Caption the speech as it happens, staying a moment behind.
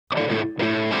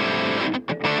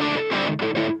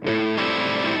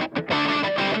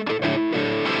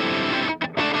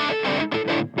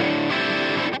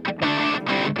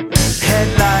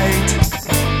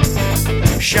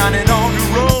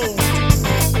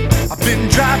Been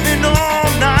driving all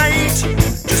night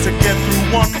just to get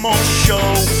through one more show.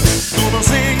 Gonna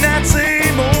sing that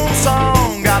same old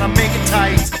song, gotta make it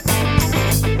tight.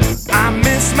 I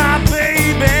miss my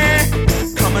baby,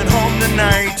 coming home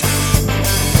tonight.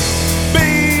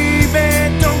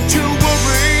 Baby, don't you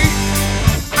worry,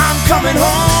 I'm coming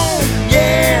home,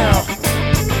 yeah.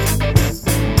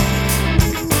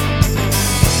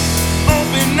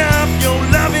 Open up your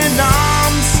loving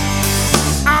arms,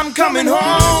 I'm coming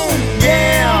home,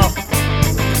 yeah.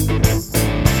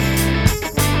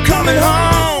 Coming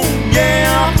home,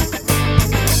 yeah.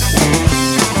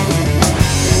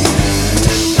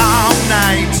 All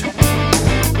night,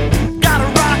 gotta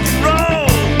rock and roll.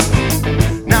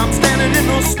 Now I'm standing in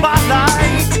the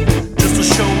spotlight just to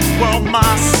show the world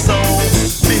my soul.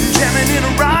 Been jamming in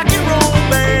a rock and roll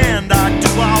band, I do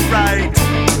alright,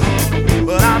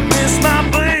 but I miss my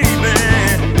baby,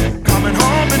 coming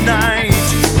home tonight.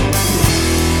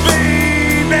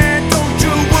 Baby, don't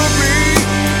you worry,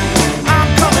 I'm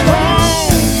coming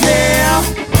home, yeah.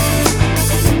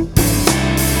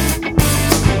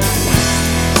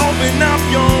 Open up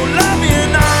your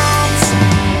loving arms,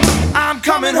 I'm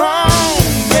coming home,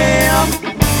 yeah.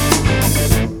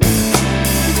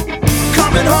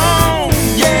 Coming home.